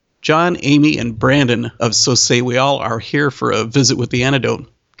John, Amy, and Brandon of So Say We All are here for a visit with the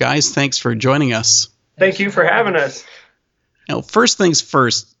Antidote. Guys, thanks for joining us. Thank you for having us. Now, first things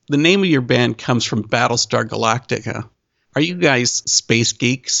first, the name of your band comes from Battlestar Galactica. Are you guys space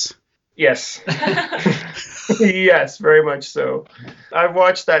geeks? Yes. Yes, very much so. I've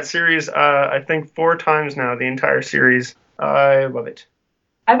watched that series, I think 4 times now, the entire series. I love it.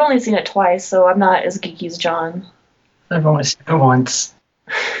 I've only seen it twice, so I'm not as geeky as John. I've only seen it once.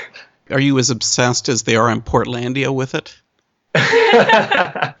 Are you as obsessed as they are in Portlandia with it?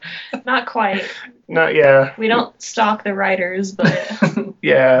 Not quite. Not, yeah. We don't stalk the writers, but...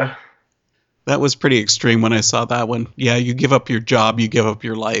 Yeah. That was pretty extreme when I saw that one. Yeah, you give up your job, you give up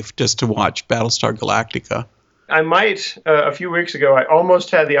your life just to watch Battlestar Galactica. I might, a few weeks ago, I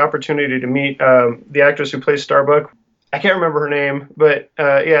almost had the opportunity to meet the actress who plays Starbuck. I can't remember her name, but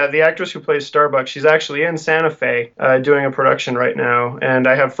yeah, the actress who plays Starbuck, she's actually in Santa Fe doing a production right now, and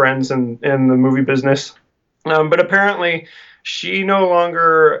I have friends in the movie business. But apparently, she no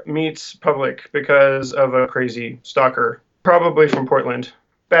longer meets public because of a crazy stalker, probably from Portland.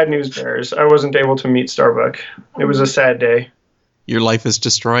 Bad news bears. I wasn't able to meet Starbuck. It was a sad day. Your life is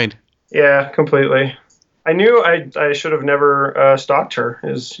destroyed. Yeah, completely. I knew I should have never stalked her,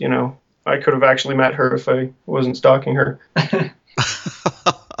 as, you know, I could have actually met her if I wasn't stalking her.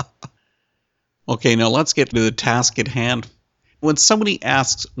 Okay, now let's get to the task at hand. When somebody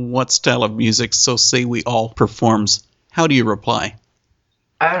asks what style of music So Say We All performs, how do you reply?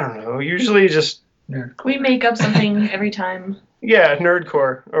 I don't know. Usually just... We make up something every time. Yeah,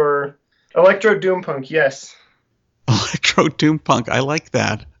 nerdcore or electro doom punk, yes. Electro doom punk, I like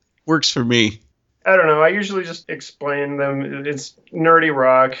that. Works for me. I don't know. I usually just explain them. It's nerdy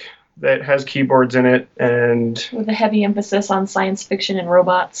rock that has keyboards in it, and... With a heavy emphasis on science fiction and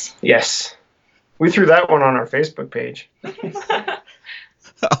robots. Yes. We threw that one on our Facebook page.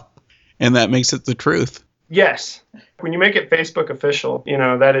 And that makes it the truth. Yes. When you make it Facebook official, you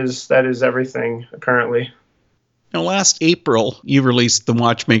know, that is everything, apparently. Now, last April, you released The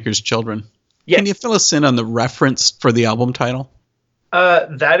Watchmaker's Children. Yes. Can you fill us in on the reference for the album title?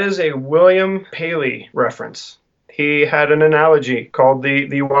 That is a William Paley reference. He had an analogy called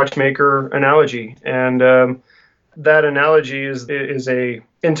the watchmaker analogy, and that analogy is a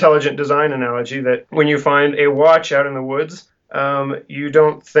intelligent design analogy that when you find a watch out in the woods, you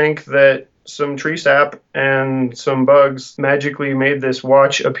don't think that some tree sap and some bugs magically made this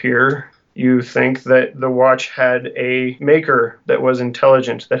watch appear. You think that the watch had a maker that was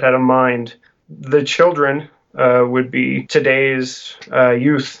intelligent, that had a mind. The children would be today's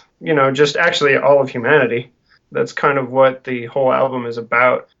youth, you know, just actually all of humanity. That's kind of what the whole album is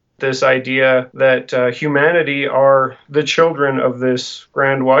about. This idea that humanity are the children of this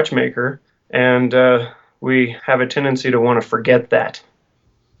grand watchmaker, and we have a tendency to want to forget that.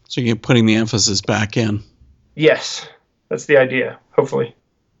 So you're putting the emphasis back in. Yes, that's the idea, hopefully.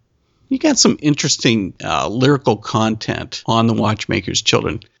 You got some interesting lyrical content on The Watchmaker's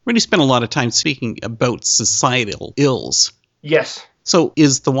Children. Really spent a lot of time speaking about societal ills. Yes. So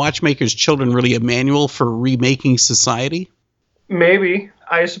is The Watchmaker's Children really a manual for remaking society? Maybe.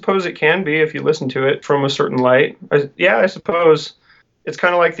 I suppose it can be if you listen to it from a certain light. I suppose. It's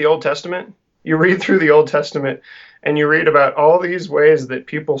kind of like the Old Testament. You read through the Old Testament and you read about all these ways that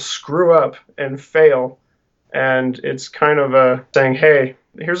people screw up and fail. And it's kind of saying, hey,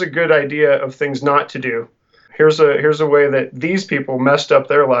 here's a good idea of things not to do. Here's a way that these people messed up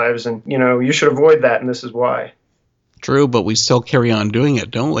their lives, and, you know, you should avoid that, and this is why. True, but we still carry on doing it,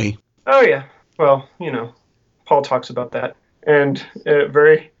 don't we? Oh, yeah. Well, you know, Paul talks about that, and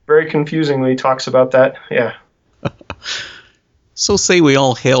very, very confusingly talks about that, yeah. So Say We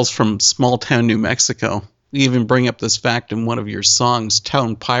All hails from small-town New Mexico. You even bring up this fact in one of your songs,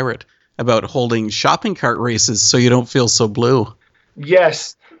 Town Pirate, about holding shopping cart races so you don't feel so blue.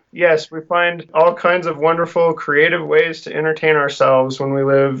 Yes, we find all kinds of wonderful, creative ways to entertain ourselves when we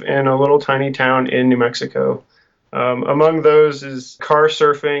live in a little tiny town in New Mexico. Among those is car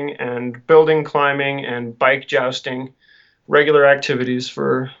surfing and building climbing and bike jousting, regular activities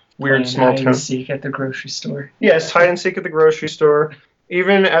for weird small towns. Hide and seek at the grocery store. Yes, hide and seek at the grocery store.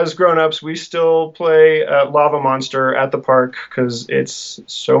 Even as grown-ups, we still play Lava Monster at the park because it's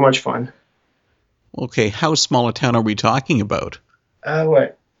so much fun. Okay, how small a town are we talking about?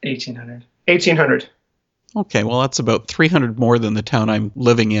 What? 1,800. 1,800. Okay, well, that's about 300 more than the town I'm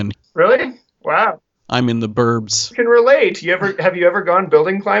living in. Really? Wow. I'm in the burbs. I can relate. Have you ever gone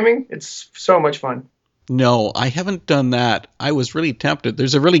building climbing? It's so much fun. No, I haven't done that. I was really tempted.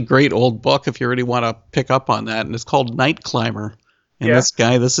 There's a really great old book if you really want to pick up on that, and it's called Night Climber. And This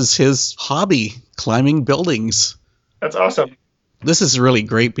guy, this is his hobby, climbing buildings. That's awesome. This is really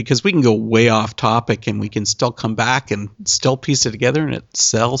great because we can go way off topic and we can still come back and still piece it together, and it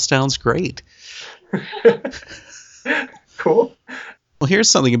still sounds great. Cool. Well, here's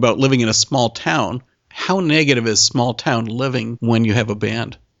something about living in a small town. How negative is small town living when you have a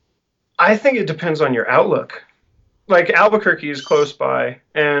band? I think it depends on your outlook. Like Albuquerque is close by,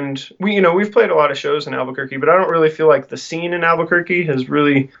 and we've played a lot of shows in Albuquerque, but I don't really feel like the scene in Albuquerque has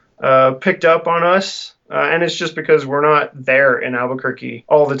really picked up on us, and it's just because we're not there in Albuquerque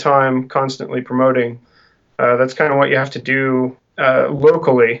all the time, constantly promoting. That's kind of what you have to do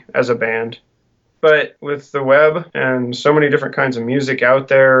locally as a band. But with the web and so many different kinds of music out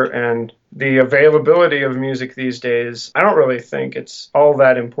there and the availability of music these days, I don't really think it's all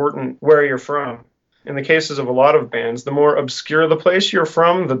that important where you're from. In the cases of a lot of bands, the more obscure the place you're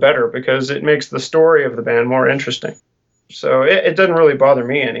from, the better, because it makes the story of the band more interesting. So it doesn't really bother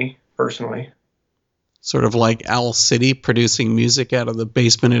me any, personally. Sort of like Owl City producing music out of the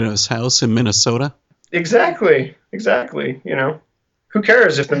basement in his house in Minnesota? Exactly. Who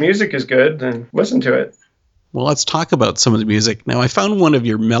cares? If the music is good, then listen to it. Well, let's talk about some of the music. Now, I found one of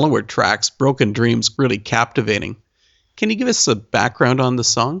your mellower tracks, Broken Dreams, really captivating. Can you give us a background on the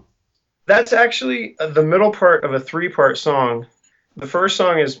song? That's actually the middle part of a 3-part song. The first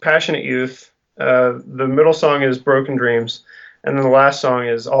song is Passionate Youth, the middle song is Broken Dreams, and then the last song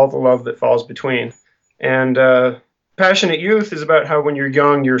is All the Love That Falls Between. And Passionate Youth is about how when you're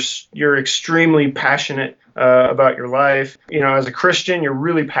young, you're extremely passionate about your life. As a Christian, you're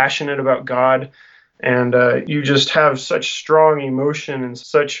really passionate about God, and you just have such strong emotion and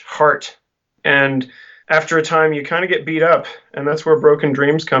such heart. And after a time, you kind of get beat up, and that's where Broken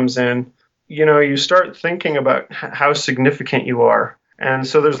Dreams comes in. You start thinking about how significant you are. And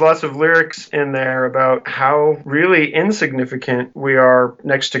so there's lots of lyrics in there about how really insignificant we are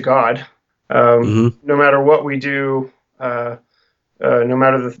next to God. No matter what we do, no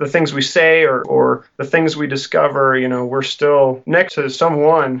matter the things we say or the things we discover, we're still next to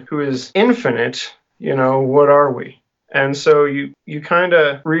someone who is infinite. What are we? And so you kind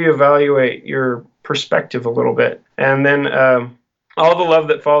of reevaluate your perspective a little bit. And then All the Love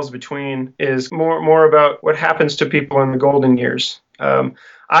That Falls Between is more about what happens to people in the golden years.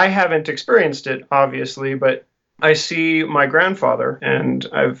 I haven't experienced it, obviously, but I see my grandfather, and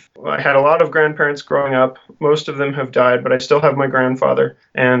I had a lot of grandparents growing up. Most of them have died, but I still have my grandfather.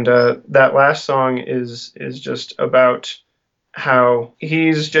 And that last song is just about how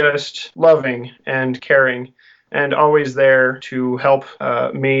he's just loving and caring and always there to help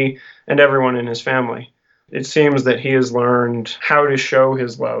me and everyone in his family. It seems that he has learned how to show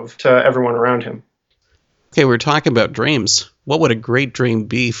his love to everyone around him. Okay, we're talking about dreams. What would a great dream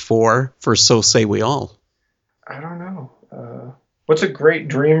be for So Say We All? I don't know. What's a great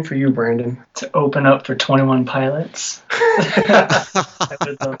dream for you, Brandon? To open up for 21 Pilots. I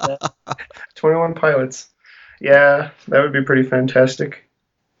would love that. 21 Pilots. Yeah, that would be pretty fantastic.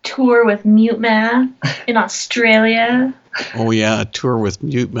 Tour with Mute Math in Australia. Oh yeah, a tour with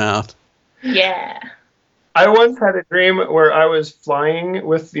Mute Math. Yeah. I once had a dream where I was flying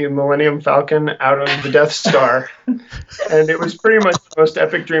with the Millennium Falcon out of the Death Star, and it was pretty much the most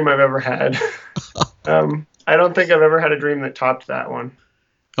epic dream I've ever had. I don't think I've ever had a dream that topped that one.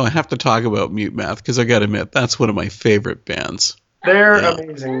 Oh, I have to talk about Mute Math because I got to admit, that's one of my favorite bands. They're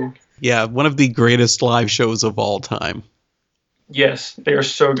amazing. Yeah, one of the greatest live shows of all time. Yes, they are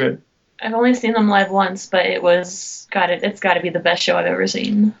so good. I've only seen them live once, but it's got to be the best show I've ever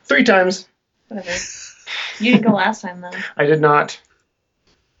seen. 3 times. Whatever. You didn't go last time, though. I did not.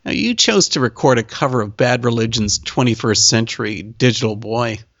 Now, you chose to record a cover of Bad Religion's 21st Century Digital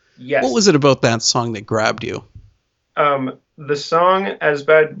Boy. Yes. What was it about that song that grabbed you? The song as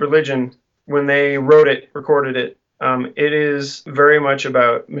Bad Religion, when they wrote it, recorded it, it is very much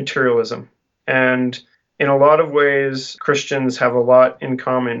about materialism. And in a lot of ways, Christians have a lot in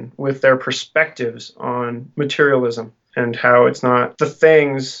common with their perspectives on materialism and how it's not the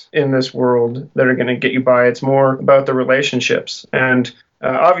things in this world that are going to get you by. It's more about the relationships. And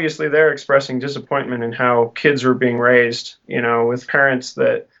obviously, they're expressing disappointment in how kids are being raised, with parents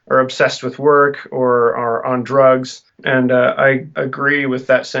that are obsessed with work or are on drugs. And I agree with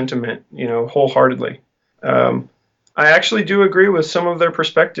that sentiment, wholeheartedly. I actually do agree with some of their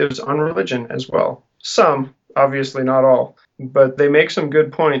perspectives on religion as well. Some, obviously not all, but they make some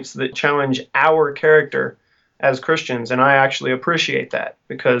good points that challenge our character as Christians, and I actually appreciate that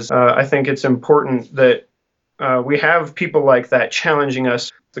because I think it's important that we have people like that challenging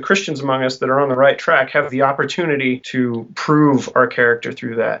us. The Christians among us that are on the right track have the opportunity to prove our character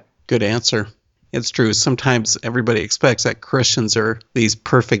through that. Good answer. It's true. Sometimes everybody expects that Christians are these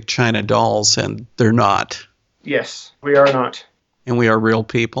perfect China dolls, and they're not. Yes, we are not. And we are real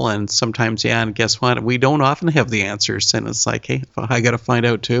people, and sometimes, and guess what? We don't often have the answers, and it's like, hey, I got to find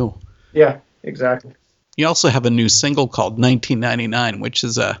out too. Yeah, exactly. You also have a new single called 1999, which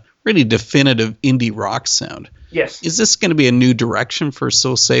is a really definitive indie rock sound. Yes. Is this going to be a new direction for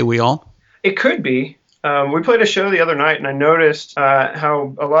So Say We All? It could be. We played a show the other night, and I noticed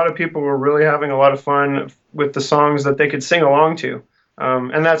how a lot of people were really having a lot of fun with the songs that they could sing along to.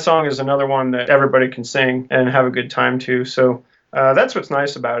 And that song is another one that everybody can sing and have a good time to. So that's what's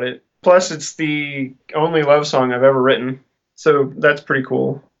nice about it. Plus, it's the only love song I've ever written. So that's pretty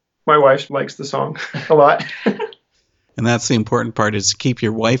cool. My wife likes the song a lot. And that's the important part, is to keep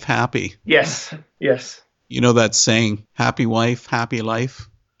your wife happy. Yes. Yes. You know that saying, happy wife, happy life?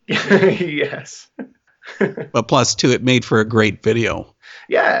 Yes. But plus, too, it made for a great video.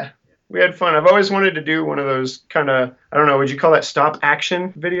 Yeah. We had fun. I've always wanted to do one of those kind of, I don't know, would you call that stop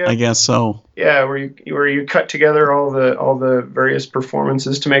action video? I guess so. Yeah, where you cut together all the various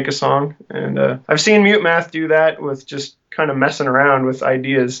performances to make a song. And I've seen Mute Math do that with just kind of messing around with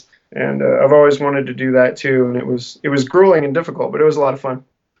ideas. And I've always wanted to do that too. And it was grueling and difficult, but it was a lot of fun.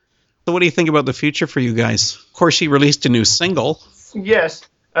 So what do you think about the future for you guys? Of course, you released a new single. Yes,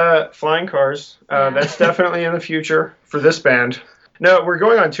 Flying Cars. That's definitely in the future for this band. No, we're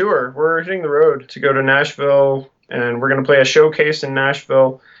going on tour. We're hitting the road to go to Nashville, and we're going to play a showcase in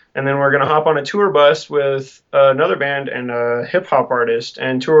Nashville. And then we're going to hop on a tour bus with another band and a hip-hop artist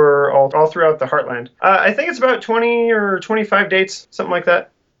and tour all throughout the Heartland. I think it's about 20 or 25 dates, something like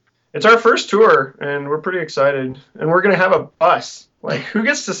that. It's our first tour, and we're pretty excited. And we're going to have a bus. Like, who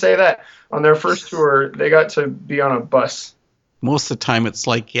gets to say that on their first tour, they got to be on a bus? Most of the time, it's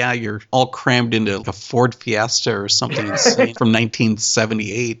like, yeah, you're all crammed into like a Ford Fiesta or something insane from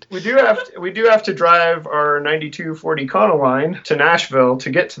 1978. We do have to drive our 92 Ford Econoline to Nashville to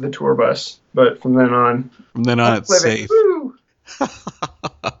get to the tour bus, but from then on It's safe. Woo!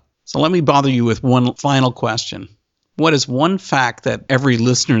 So let me bother you with one final question. What is one fact that every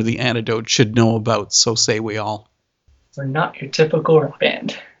listener of The Antidote should know about So Say We All? We're not your typical rock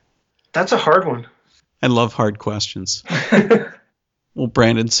band. That's a hard one. I love hard questions. Well,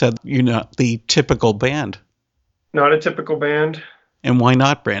 Brandon said you're not the typical band. Not a typical band. And why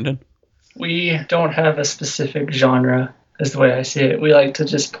not, Brandon? We don't have a specific genre, is the way I see it. We like to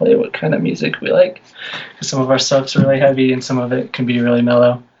just play what kind of music we like. Some of our stuff's really heavy and some of it can be really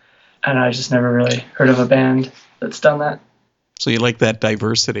mellow. And I just never really heard of a band that's done that. So you like that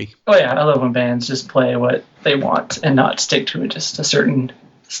diversity? Oh yeah, I love when bands just play what they want and not stick to just a certain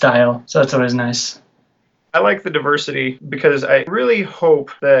style. So that's always nice. I like the diversity because I really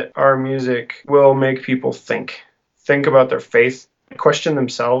hope that our music will make people think about their faith, question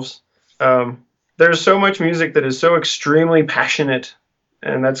themselves. There's so much music that is so extremely passionate,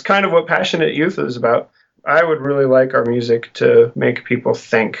 and that's kind of what Passionate Youth is about. I would really like our music to make people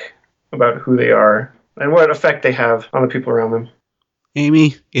think about who they are and what effect they have on the people around them.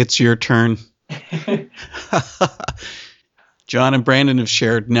 Amy, it's your turn. John and Brandon have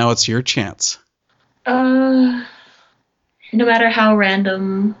shared. Now it's your chance. No matter how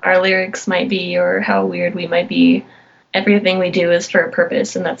random our lyrics might be or how weird we might be, everything we do is for a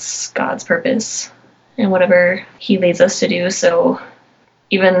purpose, and that's God's purpose and whatever he leads us to do. So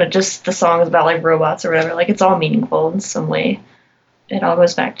even just the songs about like robots or whatever, like it's all meaningful in some way. It all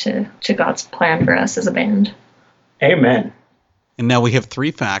goes back to God's plan for us as a band. Amen. And now we have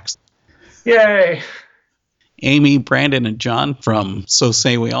 3 facts. Yay! Amy, Brandon, and John from So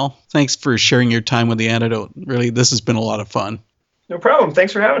Say We All. Thanks for sharing your time with The Antidote. Really, this has been a lot of fun. No problem.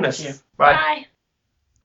 Thanks for having us. Thank you. Bye. Bye.